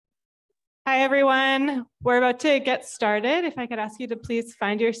Hi, everyone. We're about to get started. If I could ask you to please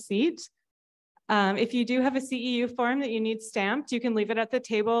find your seat. If you do have a CEU form that you need stamped, you can leave it at the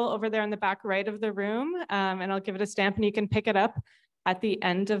table over there on the back right of the room, and I'll give it a stamp and you can pick it up at the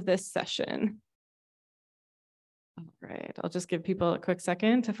end of this session. All right, I'll just give people a quick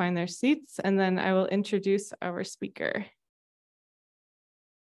second to find their seats, and then I will introduce our speaker.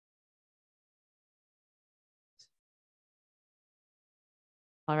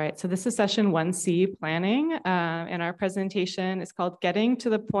 All right, so this is session 1C, planning, and our presentation is called Getting to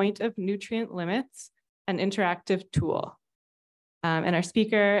the Point of Nutrient Limits, an Interactive Tool. And our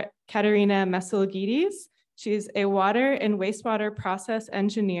speaker, Katerina Mesologidis, she's a water and wastewater process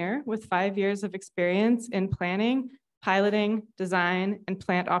engineer with 5 years of experience in planning, piloting, design, and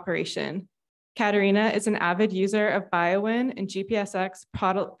plant operation. Katerina is an avid user of BioWin and GPSX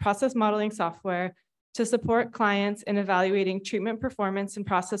process modeling software to support clients in evaluating treatment performance and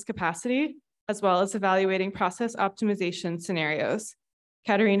process capacity, as well as evaluating process optimization scenarios.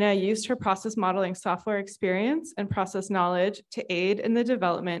 Katerina used her process modeling software experience and process knowledge to aid in the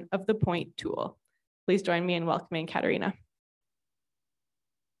development of the POINT tool. Please join me in welcoming Katerina.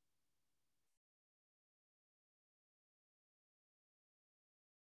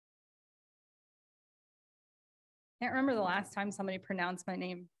 Can't remember the last time somebody pronounced my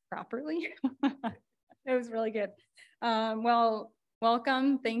name properly. It was really good. Well,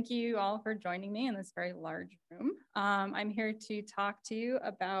 welcome. Thank you all for joining me in this very large room. I'm here to talk to you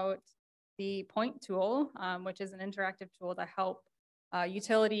about the POINT tool, which is an interactive tool to help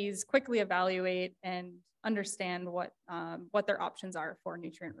utilities quickly evaluate and understand what their options are for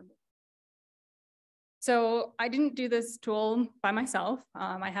nutrient removal. So I didn't do this tool by myself.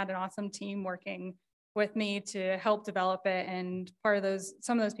 I had an awesome team working with me to help develop it. And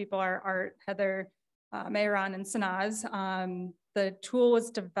some of those people are Heather, Mehran, and Sanaz. The tool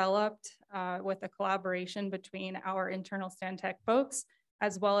was developed with a collaboration between our internal Stantec folks,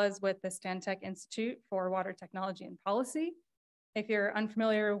 as well as with the Stantec Institute for Water Technology and Policy. If you're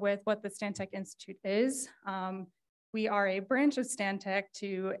unfamiliar with what the Stantec Institute is, we are a branch of Stantec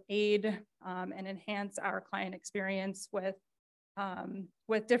to aid and enhance our client experience with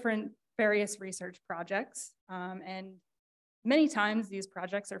different various research projects. And many times these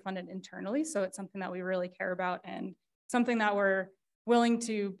projects are funded internally, so it's something that we really care about and something that we're willing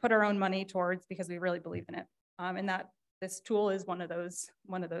to put our own money towards because we really believe in it. And that this tool is one of those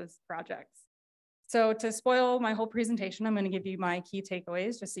projects. So to spoil my whole presentation, I'm going to give you my key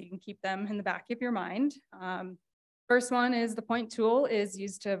takeaways just so you can keep them in the back of your mind. First one is the POINT tool is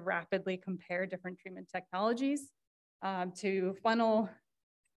used to rapidly compare different treatment technologies to funnel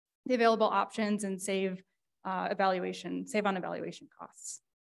the available options and save on evaluation costs.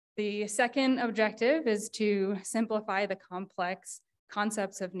 The second objective is to simplify the complex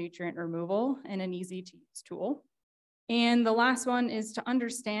concepts of nutrient removal in an easy to use tool. And the last one is to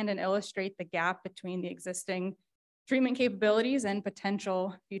understand and illustrate the gap between the existing treatment capabilities and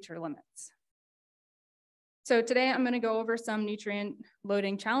potential future limits. So today I'm going to go over some nutrient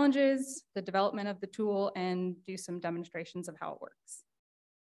loading challenges, the development of the tool, and do some demonstrations of how it works.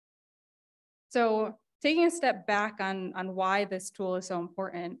 So taking a step back on why this tool is so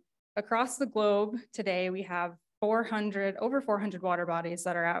important, across the globe today, we have over 400 water bodies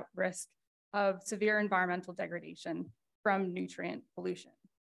that are at risk of severe environmental degradation from nutrient pollution.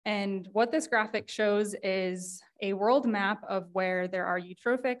 And what this graphic shows is a world map of where there are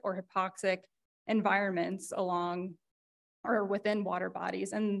eutrophic or hypoxic environments along or within water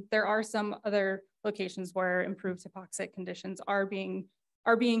bodies. And there are some other locations where improved hypoxic conditions are being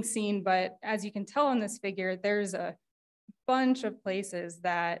seen, but as you can tell in this figure, there's a bunch of places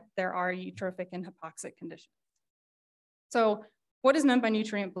that there are eutrophic and hypoxic conditions. So what is meant by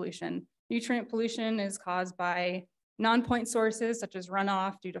nutrient pollution? Nutrient pollution is caused by non-point sources such as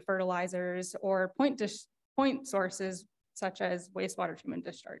runoff due to fertilizers or point sources such as wastewater treatment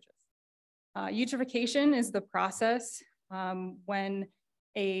discharges. Eutrophication is the process when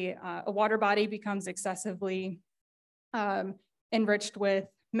a water body becomes excessively enriched with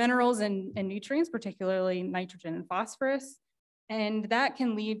minerals and nutrients, particularly nitrogen and phosphorus. And that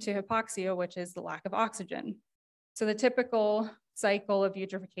can lead to hypoxia, which is the lack of oxygen. So the typical cycle of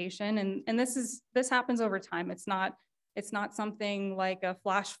eutrophication, and this happens over time. It's not something like a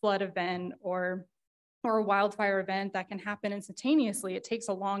flash flood event or a wildfire event that can happen instantaneously. It takes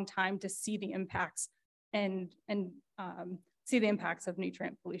a long time to see the impacts and see the impacts of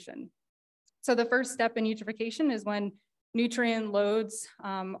nutrient pollution. So the first step in eutrophication is when nutrient loads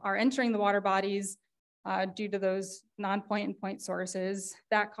are entering the water bodies due to those non-point and point sources.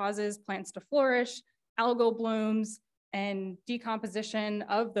 That causes plants to flourish, algal blooms, and decomposition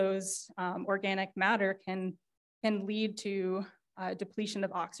of those organic matter can lead to depletion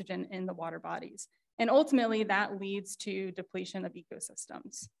of oxygen in the water bodies. And ultimately that leads to depletion of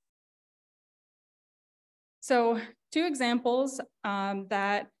ecosystems. So 2 examples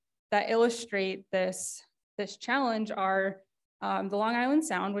that illustrate this challenge are the Long Island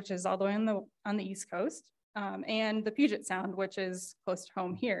Sound, which is all the way on the East Coast, and the Puget Sound, which is close to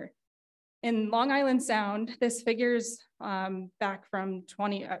home here. In Long Island Sound, this figures back from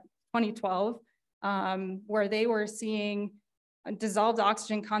 2012, where they were seeing dissolved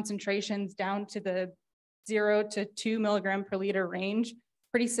oxygen concentrations down to the 0 to 2 milligram per liter range,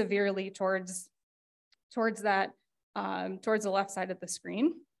 pretty severely towards the left side of the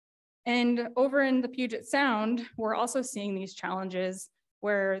screen. And over in the Puget Sound, we're also seeing these challenges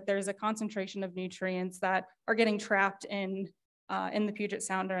where there's a concentration of nutrients that are getting trapped in the Puget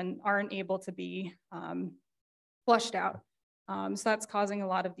Sound and aren't able to be flushed out. So that's causing a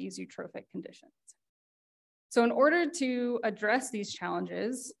lot of these eutrophic conditions. So in order to address these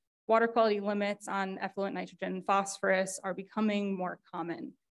challenges, water quality limits on effluent nitrogen and phosphorus are becoming more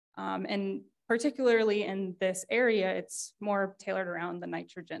common. And particularly in this area, it's more tailored around the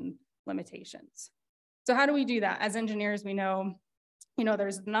nitrogen limitations. So how do we do that? As engineers, we know,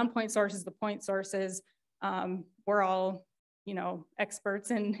 there's the non-point sources, the point sources. We're all,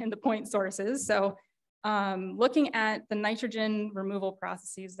 experts in the point sources. So looking at the nitrogen removal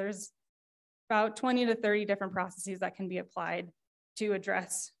processes, there's about 20 to 30 different processes that can be applied to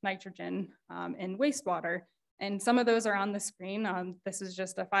address nitrogen in wastewater. And some of those are on the screen. This is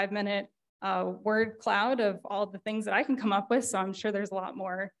just a 5-minute word cloud of all the things that I can come up with. So I'm sure there's a lot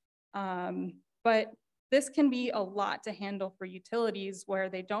more. But this can be a lot to handle for utilities where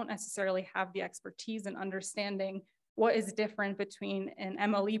they don't necessarily have the expertise in understanding what is different between an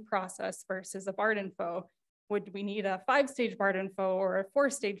MLE process versus a BART-INFO. Would we need a 5-stage BART-INFO or a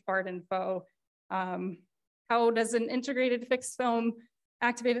 4-stage BART-INFO? How does an integrated fixed film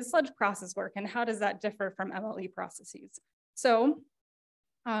activated sludge process work, and how does that differ from MLE processes? So,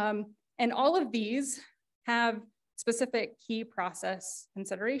 and all of these have specific key process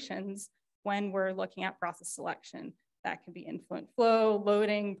considerations when we're looking at process selection. That can be influent flow,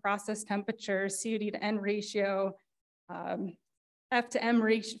 loading, process temperature, COD to N ratio, F to M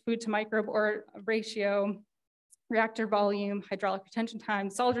ratio, food to microbe or ratio, reactor volume, hydraulic retention time,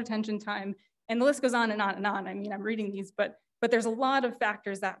 solid retention time, and the list goes on and on and on. I mean, I'm reading these, but there's a lot of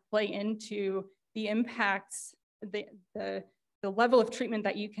factors that play into the impacts, the level of treatment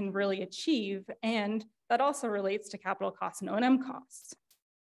that you can really achieve, and that also relates to capital costs and O&M costs.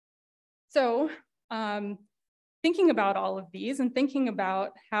 So thinking about all of these and thinking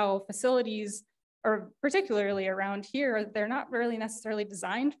about how facilities, or particularly around here, they're not really necessarily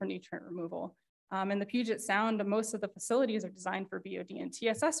designed for nutrient removal. In the Puget Sound, most of the facilities are designed for BOD and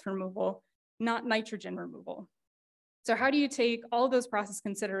TSS removal, not nitrogen removal. So how do you take all of those process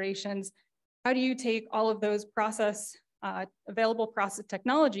considerations? How do you take all of those available process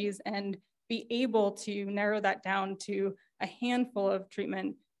technologies and be able to narrow that down to a handful of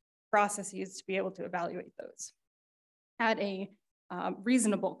treatment processes to be able to evaluate those at a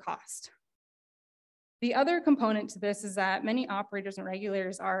reasonable cost? The other component to this is that many operators and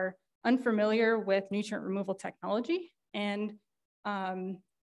regulators are unfamiliar with nutrient removal technology, and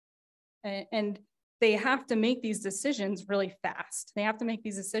they have to make these decisions really fast. They have to make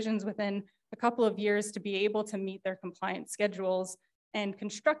these decisions within a couple of years to be able to meet their compliance schedules and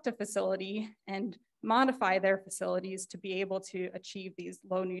construct a facility and modify their facilities to be able to achieve these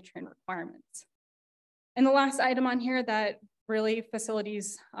low nutrient requirements. And the last item on here that really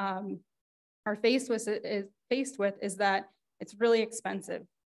facilities are faced with is that it's really expensive.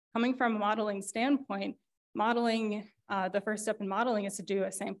 Coming from a modeling standpoint, the first step in modeling is to do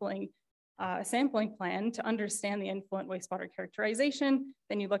a sampling plan to understand the influent wastewater characterization.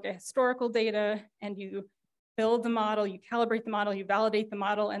 Then you look at historical data and you build the model, you calibrate the model, you validate the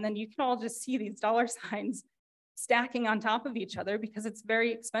model, and then you can all just see these dollar signs stacking on top of each other because it's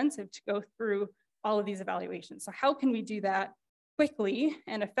very expensive to go through all of these evaluations. So how can we do that quickly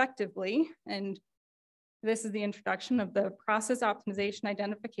and effectively? And this is the introduction of the process optimization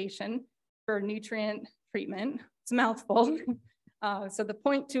identification for nutrient treatment. It's a mouthful. So the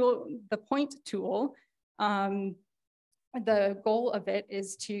point tool, the goal of it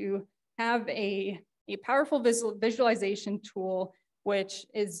is to have a powerful visualization tool, which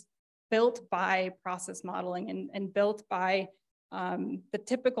is built by process modeling and built by the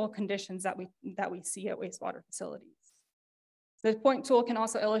typical conditions that we see at wastewater facilities. The point tool can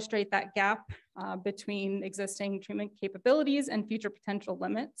also illustrate that gap between existing treatment capabilities and future potential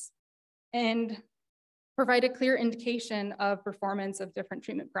limits. And provide a clear indication of performance of different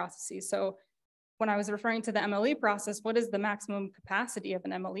treatment processes. So when I was referring to the MLE process, what is the maximum capacity of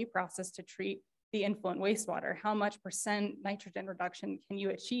an MLE process to treat the influent wastewater? How much % nitrogen reduction can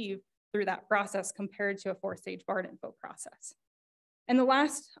you achieve through that process compared to a 4-stage BART info process? And the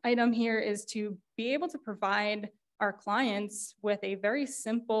last item here is to be able to provide our clients with a very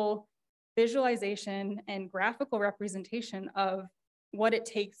simple visualization and graphical representation of what it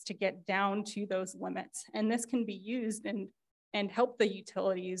takes to get down to those limits. And this can be used and help the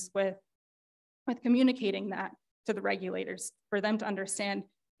utilities with communicating that to the regulators for them to understand,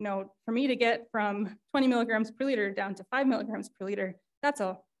 you know, for me to get from 20 milligrams per liter down to 5 milligrams per liter, that's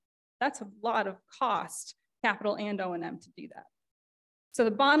a lot of cost, capital and O&M to do that. So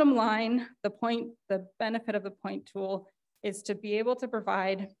the bottom line, the benefit of the point tool is to be able to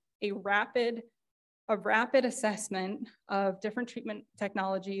provide a rapid assessment of different treatment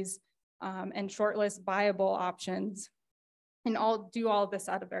technologies and shortlist viable options, and do all of this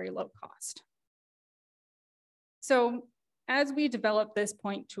at a very low cost. So as we develop this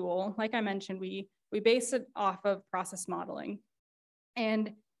point tool, like I mentioned, we base it off of process modeling.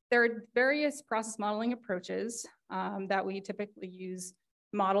 And there are various process modeling approaches that we typically use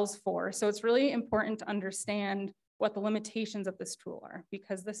models for. So it's really important to understand what the limitations of this tool are,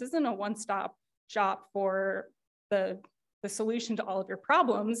 because this isn't a one-stop shop for the solution to all of your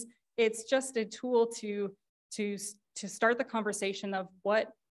problems. It's just a tool to start the conversation of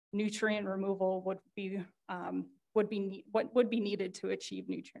what nutrient removal would be needed to achieve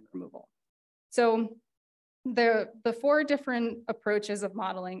nutrient removal. So the 4 different approaches of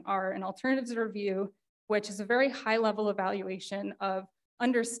modeling are an alternatives review, which is a very high level evaluation of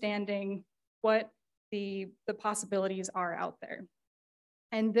understanding what the possibilities are out there.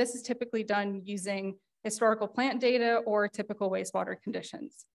 And this is typically done using historical plant data or typical wastewater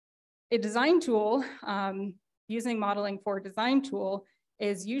conditions. A design tool, using modeling for a design tool,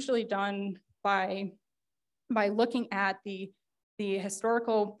 is usually done by looking at the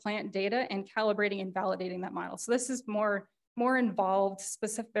historical plant data and calibrating and validating that model. So this is more involved,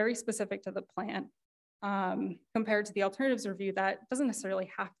 very specific to the plant, compared to the alternatives review that doesn't necessarily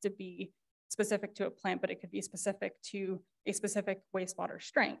have to be specific to a plant, but it could be specific to a specific wastewater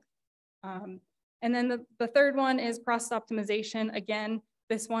strength. And then the third one is process optimization. Again,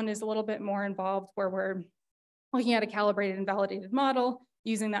 this one is a little bit more involved, where we're looking at a calibrated and validated model,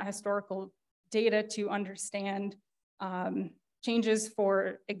 using that historical data to understand changes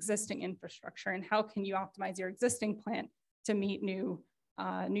for existing infrastructure and how can you optimize your existing plant to meet new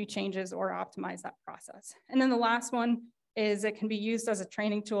changes or optimize that process. And then the last one is it can be used as a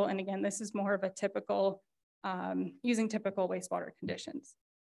training tool. And again, this is more of a typical, using typical wastewater conditions.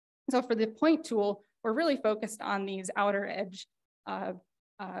 So for the point tool, we're really focused on these outer edge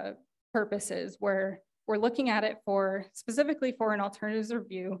purposes, where we're looking at it specifically for an alternatives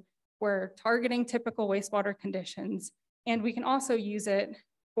review. We're targeting typical wastewater conditions, and we can also use it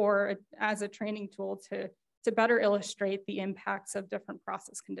as a training tool to better illustrate the impacts of different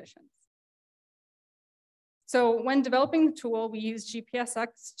process conditions. So when developing the tool, we use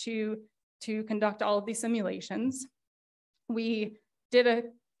GPSX to conduct all of these simulations. We did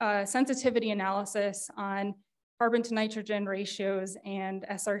a sensitivity analysis on carbon to nitrogen ratios and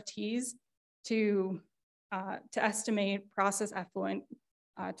SRTs to estimate process effluent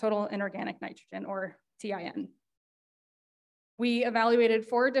total inorganic nitrogen, or TIN. We evaluated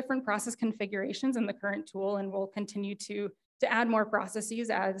 4 different process configurations in the current tool, and we'll continue to add more processes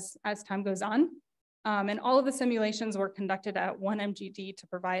as time goes on. And all of the simulations were conducted at 1 MGD to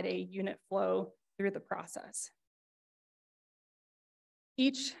provide a unit flow through the process.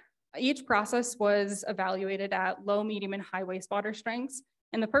 Each process was evaluated at low, medium, and high wastewater strengths.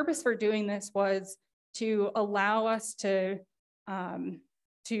 And the purpose for doing this was to allow us to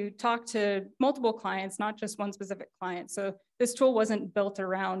talk to multiple clients, not just one specific client. So this tool wasn't built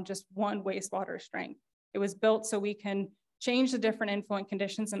around just one wastewater strength. It was built so we can change the different influent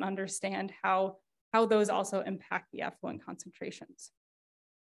conditions and understand how those also impact the effluent concentrations.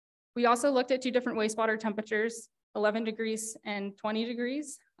 We also looked at 2 different wastewater temperatures, 11 degrees and 20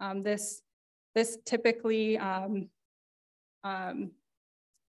 degrees. This typically,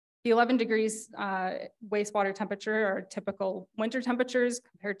 the 11 degrees wastewater temperature are typical winter temperatures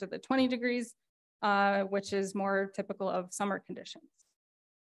compared to the 20 degrees, which is more typical of summer conditions.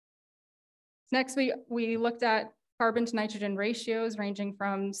 Next, we looked at carbon to nitrogen ratios ranging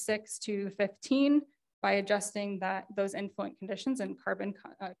from 6 to 15 by adjusting those influent conditions and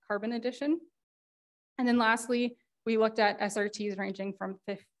carbon addition. And then lastly, we looked at SRTs ranging from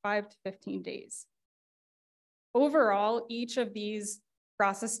 5 to 15 days. Overall, each of these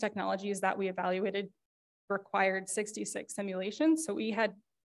process technologies that we evaluated required 66 simulations. So we had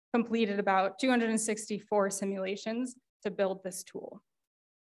completed about 264 simulations to build this tool.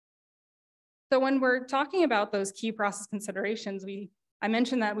 So when we're talking about those key process considerations, I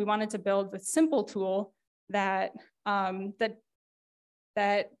mentioned that we wanted to build a simple tool that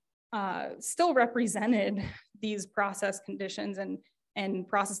still represented these process conditions and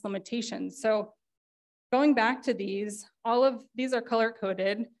process limitations. So going back to these, all of these are color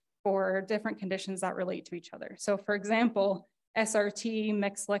coded for different conditions that relate to each other. So for example, SRT,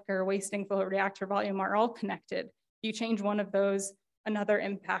 mixed liquor, wasting fluid, reactor volume are all connected. You change one of those, another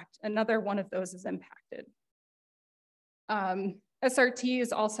one of those is impacted. SRT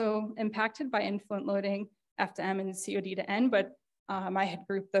is also impacted by influent loading, F to M and COD to N, but I had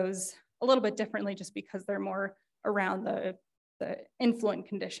grouped those a little bit differently just because they're more around the influent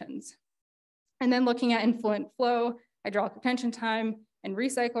conditions. And then looking at influent flow, hydraulic retention time, and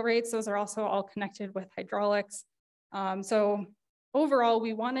recycle rates, those are also all connected with hydraulics. So overall,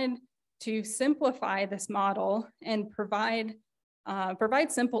 we wanted to simplify this model and provide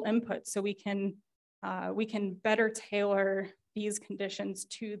simple inputs so we can better tailor these conditions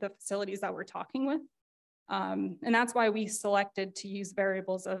to the facilities that we're talking with. And that's why we selected to use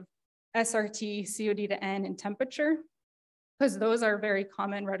variables of SRT, COD to N, and temperature, because those are very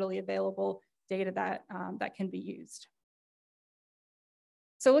common, readily available data that can be used.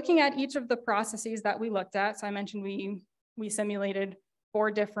 So looking at each of the processes that we looked at, so I mentioned we simulated 4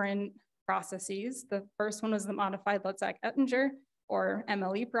 different processes. The first one was the modified Lutzak-Ettinger, or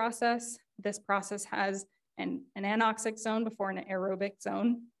MLE process. This process has an anoxic zone before an aerobic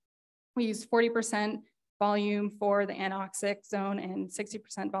zone. We used 40% volume for the anoxic zone and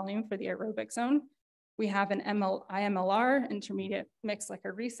 60% volume for the aerobic zone. We have an IMLR, intermediate mixed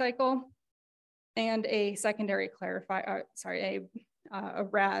liquor recycle, and a secondary clarifier, a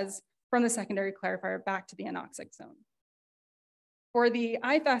RAS from the secondary clarifier back to the anoxic zone. For the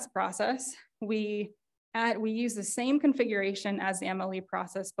IFAS process, we use the same configuration as the MLE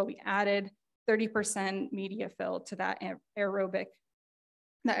process, but we added 30% media fill to that aerobic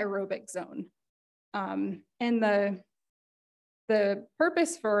zone. And the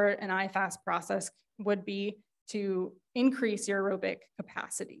purpose for an IFAS process would be to increase your aerobic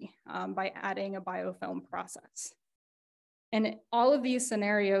capacity by adding a biofilm process. In all of these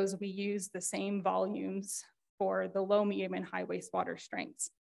scenarios, we use the same volumes for the low, medium, and high wastewater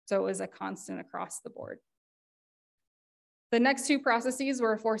strengths. So it was a constant across the board. The next 2 processes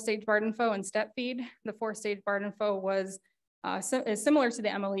were 4-stage Bardén-Faux and step feed. The 4-stage Bardén-Faux is similar to the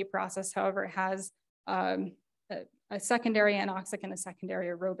MLE process. However, it has a secondary anoxic and a secondary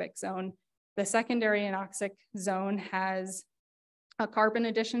aerobic zone. The secondary anoxic zone has a carbon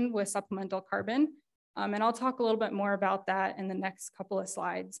addition with supplemental carbon. And I'll talk a little bit more about that in the next couple of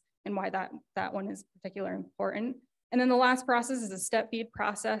slides and why that one is particularly important. And then the last process is a step feed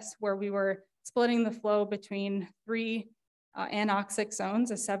process where we were splitting the flow between 3 anoxic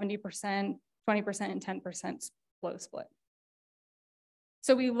zones, a 70%, 20%, and 10% flow split.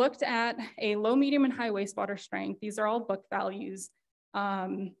 So we looked at a low, medium, and high wastewater strength. These are all book values,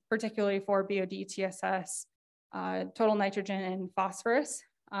 particularly for BOD, TSS, total nitrogen, and phosphorus.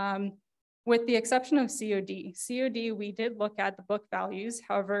 With the exception of COD. COD, we did look at the book values.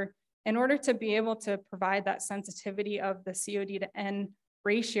 However, in order to be able to provide that sensitivity of the COD to N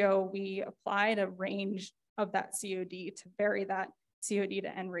ratio, we applied a range of that COD to vary that COD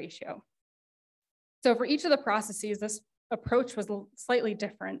to N ratio. So for each of the processes, this approach was slightly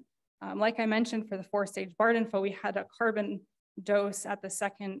different. Like I mentioned, for the 4-stage Bardén-Faux, we had a carbon dose at the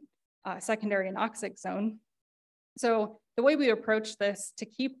secondary anoxic zone. So the way we approached this, to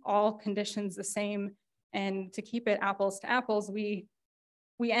keep all conditions the same and to keep it apples to apples, we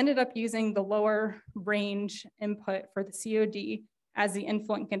ended up using the lower range input for the COD as the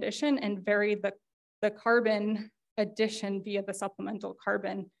influent condition and varied the carbon addition via the supplemental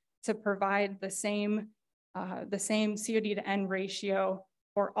carbon to provide the same COD to N ratio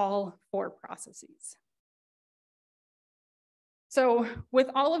for all 4 processes. So with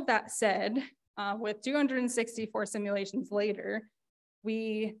all of that said, with 264 simulations later,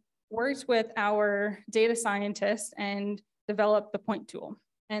 we worked with our data scientists and developed the point tool.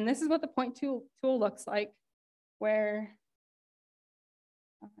 And this is what the point tool looks like, where,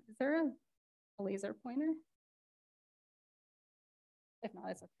 is there a laser pointer? If not,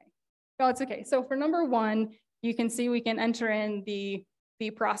 it's okay. No, it's okay. So for number 1, you can see we can enter in the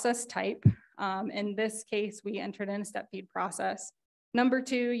process type. In this case, we entered in a step feed process. Number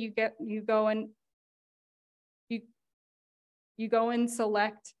 2, you go and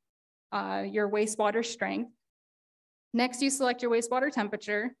select your wastewater strength. Next, you select your wastewater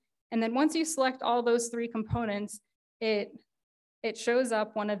temperature, And then once you select all those three components, it shows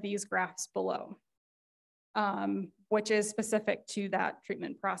up one of these graphs below, which is specific to that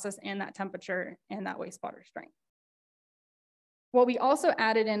treatment process and that temperature and that wastewater strength. What we also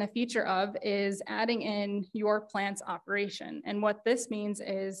added in a feature of is adding in your plant's operation. And what this means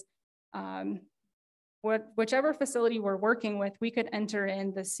is whichever facility we're working with, we could enter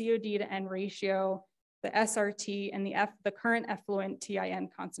in the COD to N ratio, the SRT, and the current effluent TIN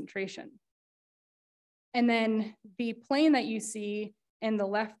concentration. And then the plane that you see in the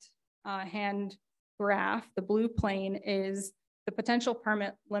left hand graph, the blue plane, is the potential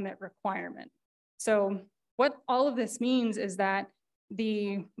permit limit requirement. So what all of this means is that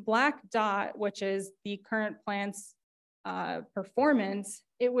the black dot, which is the current plant's performance,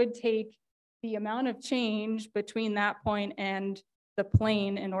 it would take the amount of change between that point and the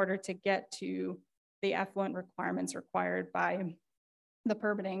plane in order to get to the effluent requirements required by the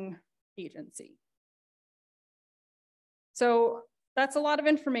permitting agency. So that's a lot of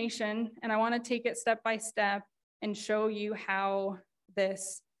information, and I want to take it step by step and show you how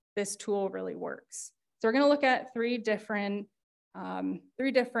this tool really works. So we're going to look at three different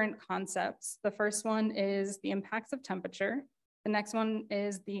concepts. The first one is the impacts of temperature. The next one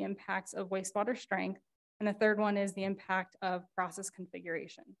is the impacts of wastewater strength. And the third one is the impact of process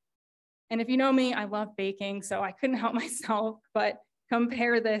configuration. And if you know me, I love baking, so I couldn't help myself but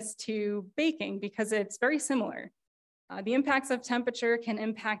compare this to baking because it's very similar. The impacts of temperature can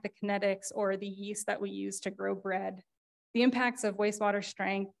impact the kinetics or the yeast that we use to grow bread. The impacts of wastewater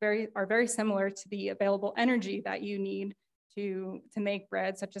strength are very similar to the available energy that you need to make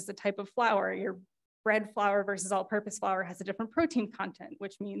bread, such as the type of flour. Your bread flour versus all-purpose flour has a different protein content,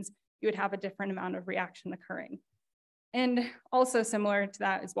 which means you would have a different amount of reaction occurring. And also similar to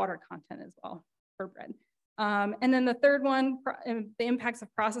that is water content as well for bread. And then the third one, the impacts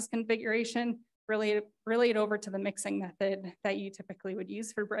of process configuration, relate over to the mixing method that you typically would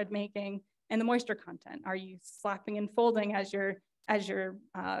use for bread making, and the moisture content. Are you slapping and folding as you're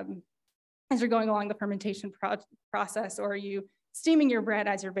going along the fermentation process, or are you steaming your bread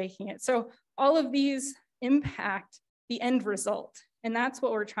as you're baking it? So all of these impact the end result. And that's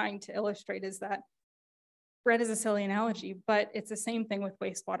what we're trying to illustrate, is that bread is a silly analogy, but it's the same thing with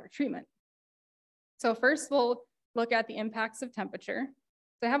wastewater treatment. So first we'll look at the impacts of temperature.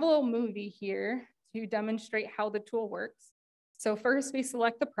 So I have a little movie here to demonstrate how the tool works. So first we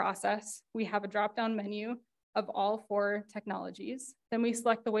select the process. We have a drop-down menu of all 4 technologies. Then we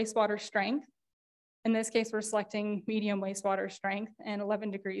select the wastewater strength. In this case, we're selecting medium wastewater strength and 11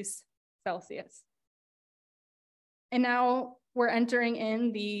 degrees Celsius. And now we're entering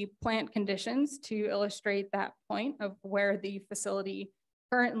in the plant conditions to illustrate that point of where the facility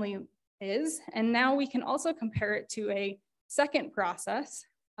currently is. And now we can also compare it to a second process.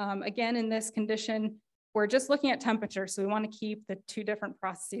 Again, in this condition, we're just looking at temperature, so we want to keep the 2 different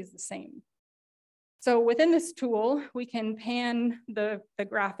processes the same. So within this tool, we can pan the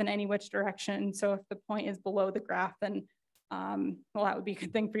graph in any which direction. So if the point is below the graph, then well, that would be a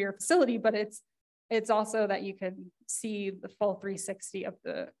good thing for your facility, but it's also that you could see the full 360 of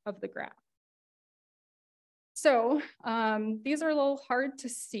the graph. So these are a little hard to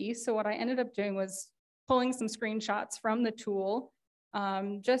see. So what I ended up doing was pulling some screenshots from the tool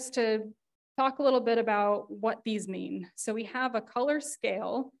just to talk a little bit about what these mean. So we have a color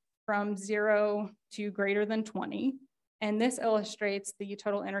scale from 0 to greater than 20. And this illustrates the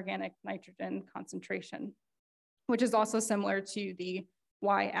total inorganic nitrogen concentration, which is also similar to the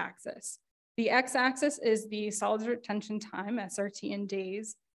y-axis. The x-axis is the solids retention time, SRT in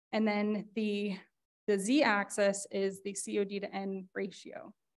days. And then the z-axis is the COD to N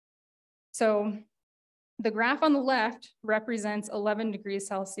ratio. So the graph on the left represents 11 degrees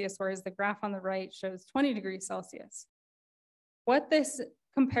Celsius, whereas the graph on the right shows 20 degrees Celsius. What this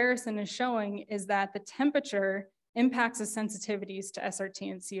comparison is showing is that the temperature impacts the sensitivities to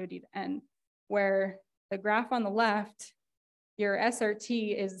SRT and COD to N, where the graph on the left, your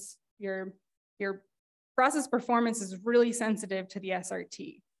SRT is your process performance is really sensitive to the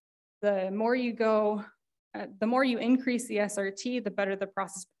SRT. The more you increase the SRT, the better the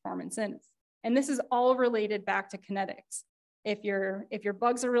process performance is. And this is all related back to kinetics. If your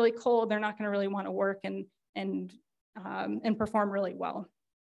bugs are really cold, they're not going to really want to work and perform really well.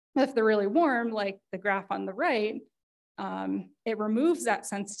 If they're really warm, like the graph on the right, it removes that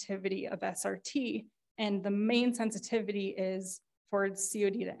sensitivity of SRT, and the main sensitivity is towards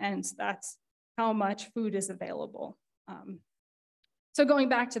COD to N. So that's how much food is available. So going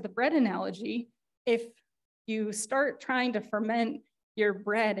back to the bread analogy, if you start trying to ferment your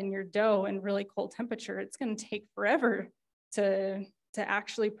bread and your dough in really cold temperature, it's going to take forever to to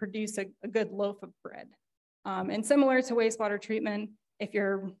actually produce a good loaf of bread. And similar to wastewater treatment, if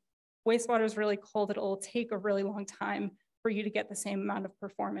your wastewater is really cold, it'll take a really long time for you to get the same amount of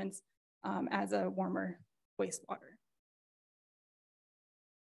performance as a warmer wastewater.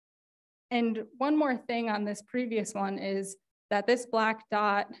 And one more thing on this previous one is that this black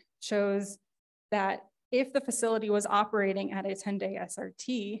dot shows that if the facility was operating at a 10-day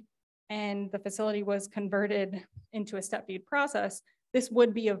SRT and the facility was converted into a step feed process, this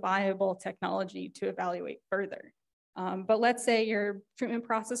would be a viable technology to evaluate further. But let's say your treatment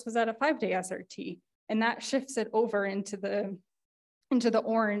process was at a 5-day SRT, and that shifts it over into the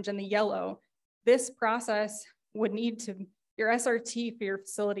orange and the yellow. This process would need to, your SRT for your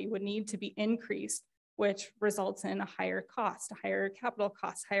facility would need to be increased, which results in a higher cost, a higher capital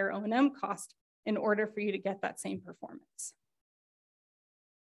cost, higher O&M cost in order for you to get that same performance.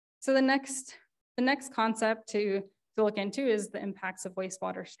 So the next concept to look into is the impacts of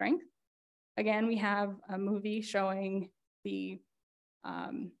wastewater strength. Again, we have a movie showing the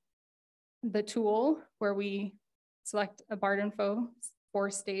tool where we select a Bard-and-Foe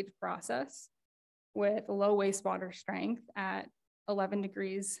 4-stage process with low wastewater strength at 11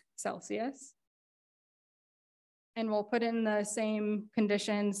 degrees Celsius. And we'll put in the same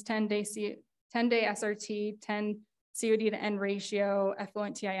conditions, 10-day SRT, 10 COD to N ratio,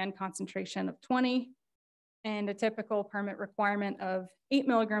 effluent TIN concentration of 20, and a typical permit requirement of 8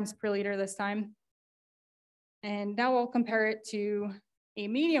 milligrams per liter this time. And now we'll compare it to a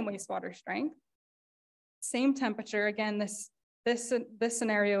medium wastewater strength. Same temperature. Again, this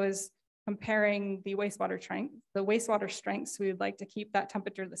scenario is comparing the wastewater strength, so we would like to keep that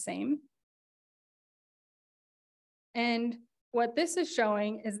temperature the same. And what this is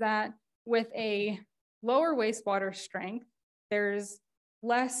showing is that with a lower wastewater strength, there's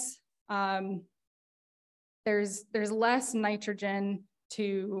less nitrogen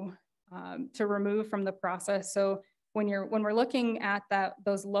to remove from the process. So when we're looking at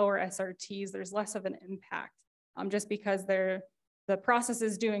those lower SRTs, there's less of an impact, just because the process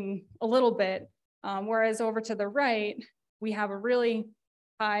is doing a little bit. Whereas over to the right, we have a really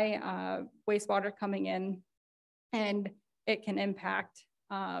high wastewater coming in, and it can impact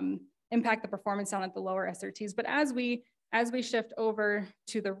the performance down at the lower SRTs. But as we shift over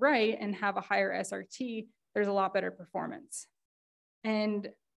to the right and have a higher SRT, there's a lot better performance. And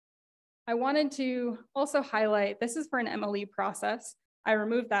I wanted to also highlight, this is for an MLE process. I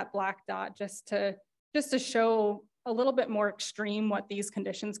removed that black dot just to show a little bit more extreme what these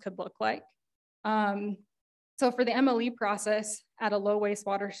conditions could look like. So for the MLE process at a low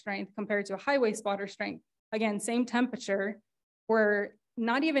wastewater strength compared to a high wastewater strength, again, same temperature, we're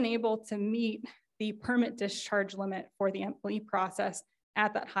not even able to meet the permit discharge limit for the MLE process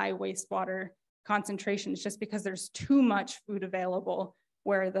at that high wastewater concentration. It's just because there's too much food available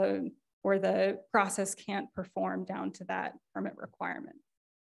where the process can't perform down to that permit requirement.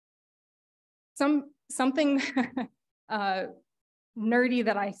 Something nerdy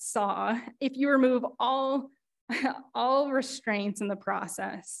that I saw, if you remove all restraints in the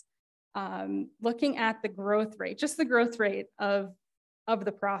process, looking at the growth rate, just the growth rate of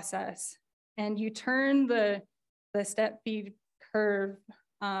the process, and you turn the step feed curve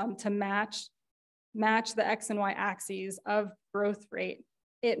to match the X and Y axes of growth rate,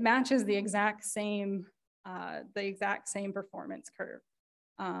 it matches the exact same performance curve.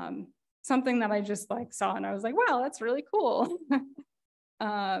 Something that I just saw and I was like, wow, that's really cool.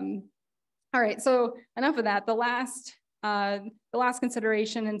 All right, so enough of that. The last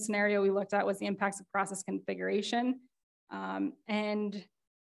consideration and scenario we looked at was the impacts of process configuration. And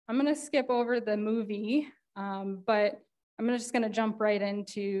I'm gonna skip over the movie, but I'm just gonna jump right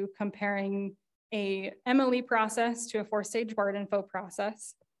into comparing a MLE process to a 4-stage Bard-and-Foe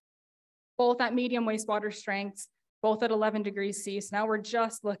process, both at medium wastewater strengths, both at 11 degrees C. So now we're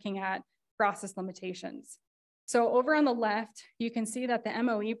just looking at process limitations. So over on the left, you can see that the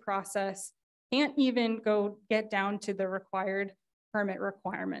MLE process can't even get down to the required permit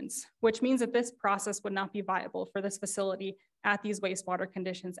requirements, which means that this process would not be viable for this facility at these wastewater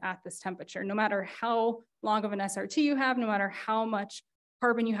conditions at this temperature. No matter how long of an SRT you have, no matter how much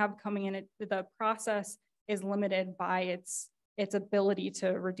carbon you have coming in, the process is limited by its ability to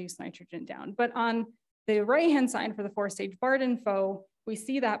reduce nitrogen down. But on the right-hand side for the 4-stage Bard-and-Foe, we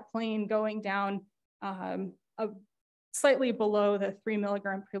see that plane going down slightly below the 3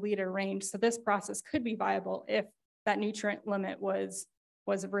 milligram per liter range. So this process could be viable if that nutrient limit was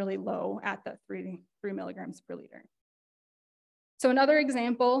really low at the 3 milligrams per liter. So another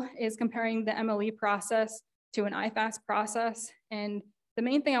example is comparing the MLE process to an IFAS process. And the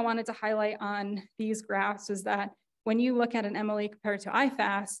main thing I wanted to highlight on these graphs is that when you look at an MLE compared to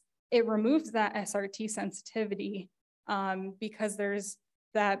IFAS, it removes that SRT sensitivity because there's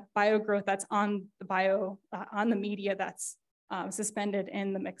that biogrowth that's on the media that's suspended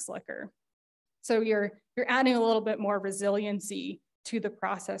in the mixed liquor. So you're adding a little bit more resiliency to the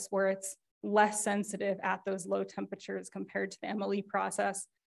process where it's less sensitive at those low temperatures compared to the MLE process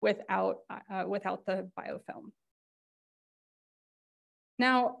without the biofilm.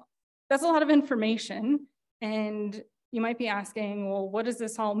 Now, that's a lot of information, and you might be asking, well, what does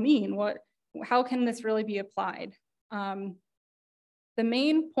this all mean? How can this really be applied? The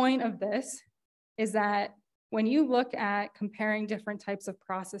main point of this is that when you look at comparing different types of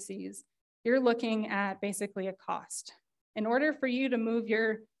processes, you're looking at basically a cost. In order for you to move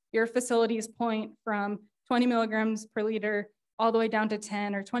your facility's point from 20 milligrams per liter all the way down to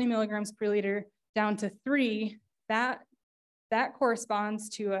 10 or 20 milligrams per liter down to 3, that corresponds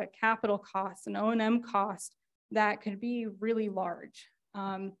to a capital cost, an O&M cost that could be really large.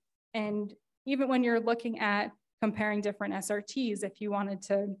 And even when you're looking at comparing different SRTs, if you wanted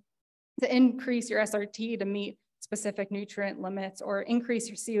to increase your SRT to meet specific nutrient limits or increase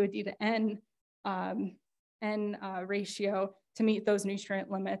your COD to N ratio to meet those nutrient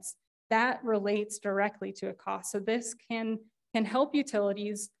limits, that relates directly to a cost. So this can help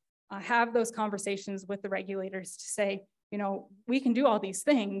utilities have those conversations with the regulators to say, you know, we can do all these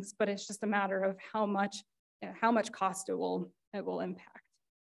things, but it's just a matter of how much cost it will impact.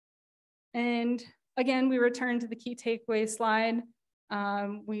 And again, we return to the key takeaway slide.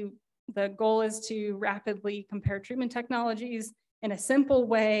 The goal is to rapidly compare treatment technologies in a simple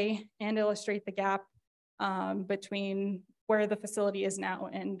way and illustrate the gap between where the facility is now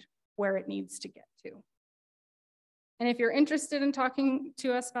and where it needs to get to. And if you're interested in talking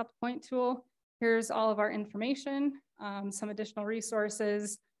to us about the point tool, here's all of our information, some additional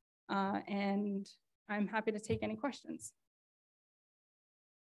resources, and I'm happy to take any questions.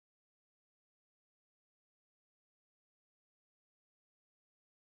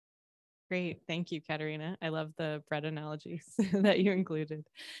 Great, thank you, Katerina. I love the bread analogies that you included.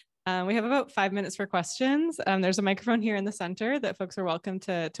 We have about 5 minutes for questions. There's a microphone here in the center that folks are welcome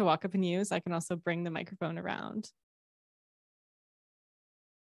to walk up and use. I can also bring the microphone around.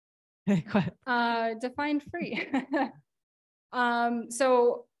 Define free.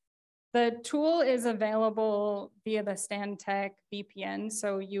 So the tool is available via the Stantec VPN.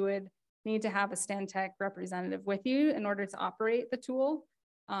 So you would need to have a Stantec representative with you in order to operate the tool.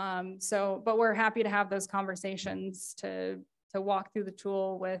 But we're happy to have those conversations to walk through the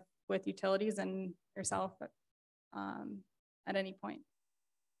tool with utilities and yourself at any point.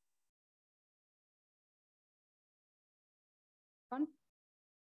 Fun?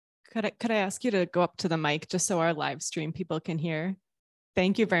 Could I ask you to go up to the mic just so our live stream people can hear?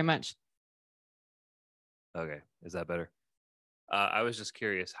 Thank you very much. Okay, is that better? I was just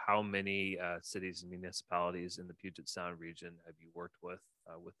curious, how many cities and municipalities in the Puget Sound region have you worked with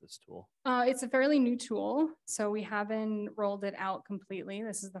this tool? It's a fairly new tool, so we haven't rolled it out completely.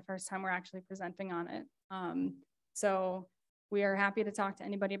 This is the first time we're actually presenting on it. So we are happy to talk to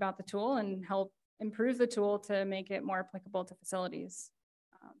anybody about the tool and help improve the tool to make it more applicable to facilities.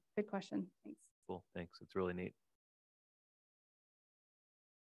 Good question. Thanks. Cool. Thanks. It's really neat.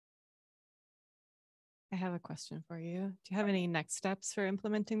 I have a question for you. Do you have any next steps for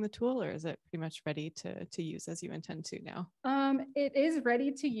implementing the tool, or is it pretty much ready to use as you intend to now? It is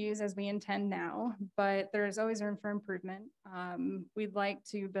ready to use as we intend now, but there's always room for improvement. We'd like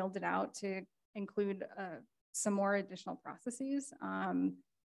to build it out to include some more additional processes.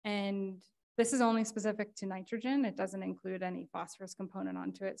 And this is only specific to nitrogen. It doesn't include any phosphorus component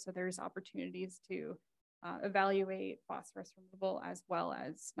onto it. So there's opportunities to evaluate phosphorus removal as well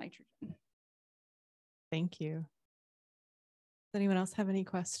as nitrogen. Thank you. Does anyone else have any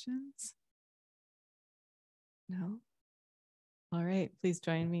questions? No? All right, please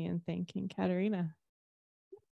join me in thanking Katerina.